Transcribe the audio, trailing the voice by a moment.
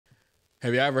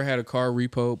Have you ever had a car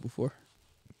repoed before?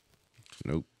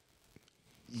 Nope.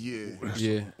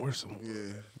 Yeah. Where's some?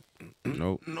 Yeah.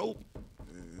 Nope. Nope.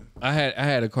 I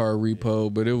had a car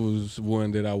repo, but it was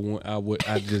one that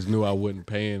I just knew I wasn't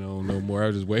paying on no more. I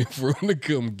was just waiting for him to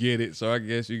come get it. So I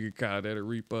guess you could call that a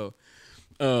repo.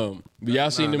 But y'all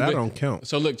seen them? That don't count.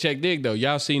 So look, check dig though.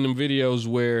 Y'all seen them videos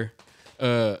where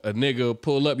a nigga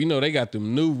pull up? You know they got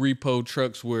them new repo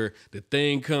trucks where the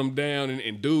thing come down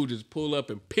and dude just pull up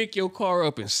and pick your car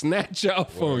up and snatch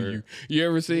off on you. You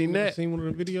ever seen that? Seen one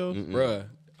of the videos? Bruh,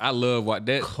 I love what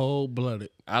that. Cold-blooded.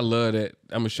 I love that.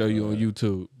 I'm gonna show you on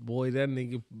YouTube. Boy, that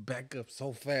nigga back up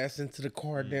so fast into the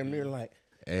car, damn near like.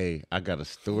 Hey, I got a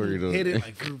story to Hit it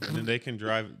like. And then they can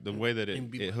drive the way that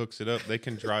it hooks it up. They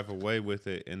can drive away with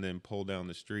it and then pull down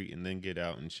the street and then get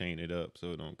out and chain it up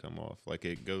so it don't come off. Like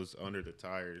it goes under the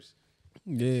tires.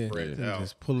 Yeah,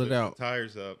 just pull it out.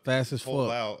 Tires up, fast as pull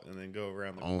fuck. out, and then go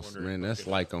around the corner. Man, that's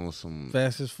like on some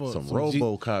Fast as fuck. some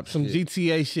RoboCop some shit.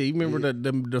 GTA shit. You remember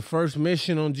the first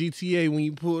mission on GTA when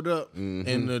you pulled up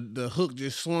and the hook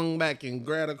just swung back and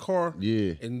grabbed a car?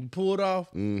 Yeah. And pulled off?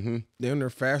 Mm-hmm. Then they're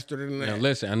faster than that. Now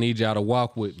listen, I need y'all to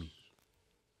walk with me.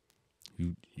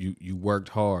 You worked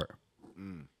hard.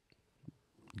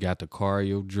 Got the car of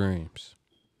your dreams.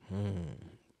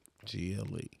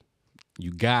 GLE.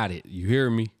 You got it. You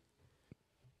hear me?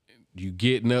 You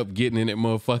getting in that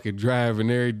motherfucking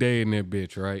driving every day in that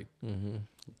bitch, right? Mm-hmm.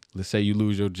 Let's say you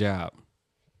lose your job.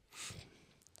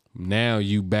 Now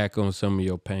you back on some of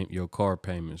your car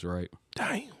payments, right?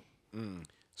 Damn.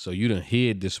 So you done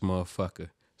hid this motherfucker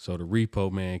so the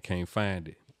repo man can't find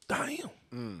it.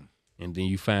 Damn. And then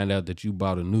you find out that you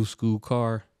bought a new school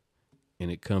car and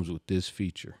it comes with this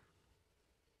feature.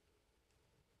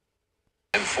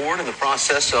 And Ford in the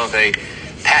process of a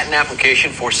patent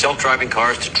application for self-driving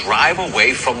cars to drive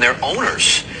away from their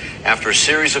owners. After a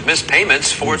series of missed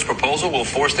payments, Ford's proposal will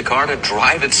force the car to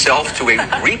drive itself to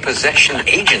a repossession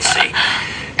agency.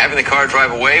 Having the car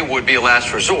drive away would be a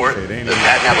last resort. The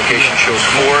patent application shows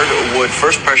Ford would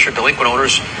first pressure delinquent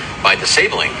owners by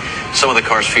disabling some of the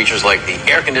car's features like the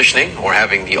air conditioning or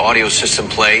having the audio system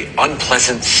play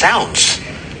unpleasant sounds.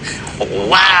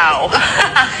 Wow.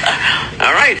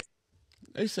 All right.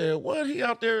 They said, "What he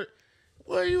out there?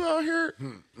 What you out here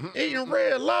eating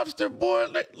red lobster, boy?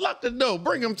 Lock the door.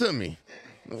 Bring him to me."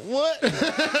 What?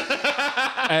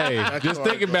 Hey, just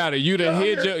think about it. You done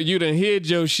hid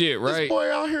your shit, right? This boy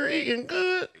out here eating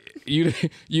good. You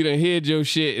done hid your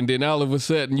shit, and then all of a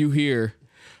sudden you hear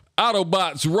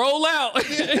Autobots roll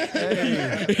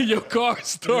out. Your car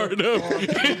start up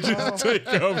and just take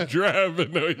off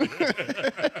driving on you.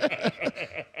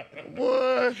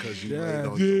 Boy, because you laid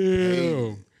on your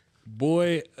payment.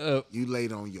 Boy, You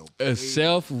laid on your a payment.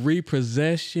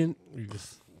 self-repossession.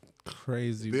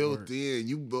 Crazy built work.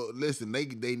 in. Listen.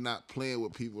 They not playing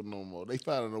with people no more. They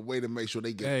finding a way to make sure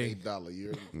they get $8 a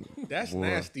year. That's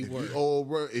nasty work.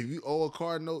 If you owe a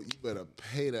car note, you better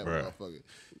pay that motherfucker.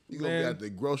 You gonna be at the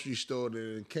grocery store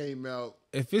that it came out.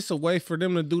 If it's a way for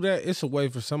them to do that, it's a way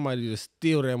for somebody to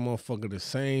steal that motherfucker the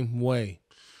same way.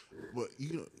 But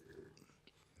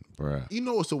bruh, you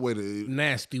know it's a way to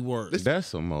nasty work. That's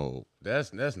some old.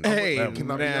 That's not. Hey, can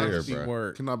I be honest? nasty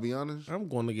work. Can I be honest? I'm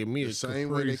going to get me The a same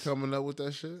way they Caprice. coming up with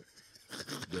that shit.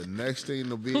 The next thing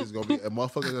to be is gonna be a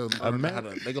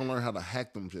motherfucker. They gonna learn how to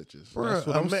hack them bitches. That's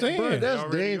what I'm saying. Bruh,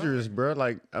 that's dangerous, bro.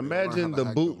 Like, imagine the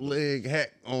bootleg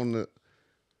hack on the.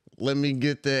 Let me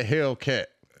get that Hellcat.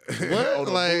 What?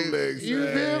 Like, you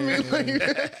feel me?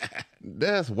 Like,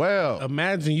 that's wild.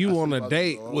 Imagine you on a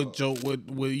date with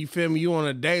you feel me? You on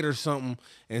a date or something,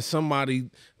 and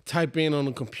somebody type in on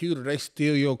the computer, they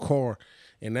steal your car,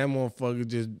 and that motherfucker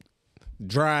just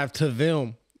drive to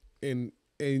them, and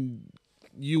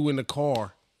you in the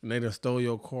car, and they done stole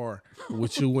your car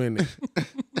with you in it.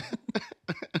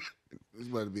 It's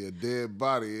about to be a dead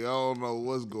body. I don't know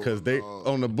what's going on. Because they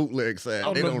on the bootleg side,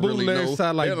 On they the don't really bootleg know.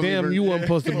 side, like, damn, you wasn't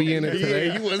supposed to be in it today.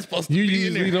 Yeah, you wasn't supposed to You be in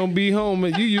usually there. don't be home,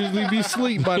 and you usually be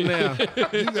asleep by now. You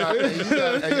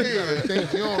gotta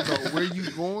think you don't know where you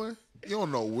going. You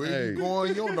don't know where you going.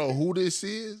 You don't know who this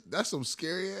is. That's some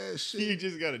scary ass shit. You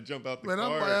just gotta jump out the Man,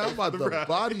 car. I'm about to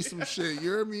body some shit.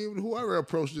 You hear me? Whoever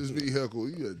approached this vehicle,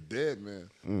 you a dead man.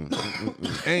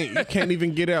 You can't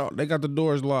even get out. They got the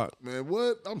doors locked. Man,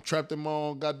 what? I'm trapped in my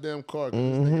own goddamn car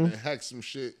because this nigga done hacked some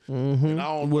shit. And I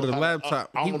don't With know a how to- laptop.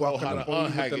 I He don't know walking how up to on you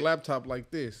unhack with the it. laptop like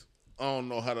this. I don't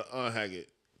know how to unhack it.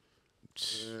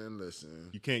 Man, listen.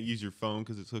 You can't use your phone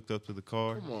because it's hooked up to the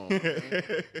car. Come on,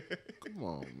 man. Come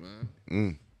on,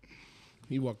 man.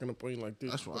 He walking up on you like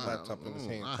this That's with the why laptop in his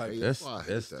hand. I type. hate That's I hate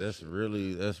that's that shit.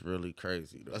 really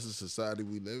crazy though. That's the society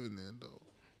we living in,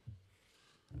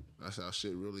 though. That's how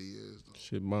shit really is. Though.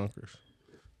 Shit bonkers.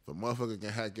 If a motherfucker can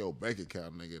hack your bank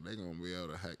account, nigga, they gonna be able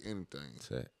to hack anything.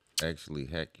 To actually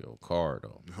hack your car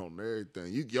though. On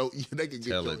everything. They can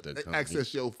Tell get it they to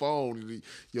access your phone,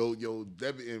 your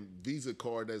debit and Visa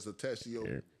card that's attached to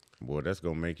your Boy, that's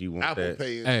gonna make you want Apple that.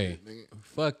 Pay. And Hey, shit, nigga.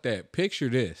 fuck that. Picture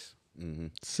this.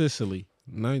 Sicily,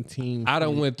 19. I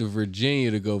done went to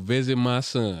Virginia to go visit my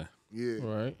son, Yeah.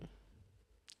 Right.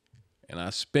 and I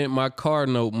spent my car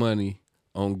note money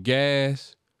on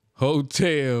gas,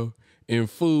 hotel, and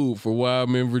food for while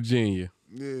I'm in Virginia.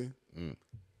 Yeah.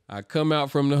 I come out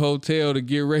from the hotel to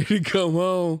get ready to come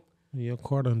home. Your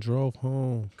car done drove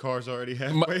home. Car's already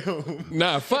halfway home.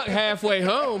 Nah, fuck halfway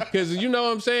home, because you know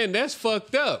what I'm saying? That's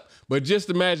fucked up. But just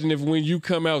imagine if when you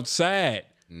come outside,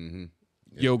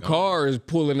 your car is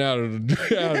pulling out of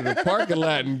the parking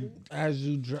lot. And, As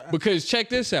you drive. because check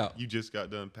this out. You just got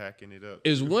done packing it up.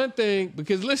 Is one thing,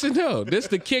 because listen, no, this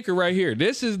the kicker right here.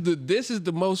 This is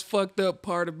the most fucked up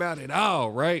part about it all,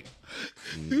 right?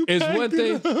 Is one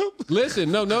thing.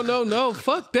 Listen, no,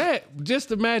 fuck that.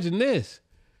 Just imagine this.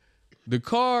 The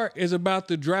car is about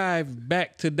to drive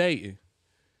back to Dayton.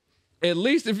 At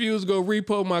least if you was gonna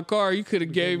repo my car, you could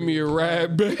have gave me a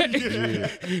ride back.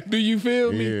 Do you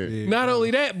feel me? Yeah. Not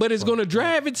only that, but it's gonna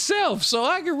drive itself, so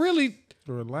I can really.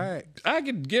 Relax. I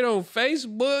could get on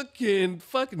Facebook and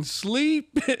fucking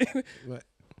sleep.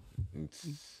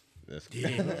 That's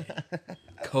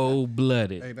Cold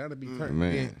blooded. Hey, that'll be perfect.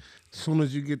 Man. Yeah. As soon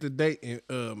as you get the date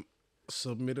and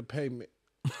submit a payment.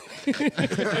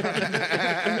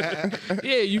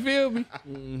 Yeah, you feel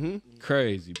me?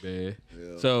 Crazy, man.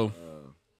 So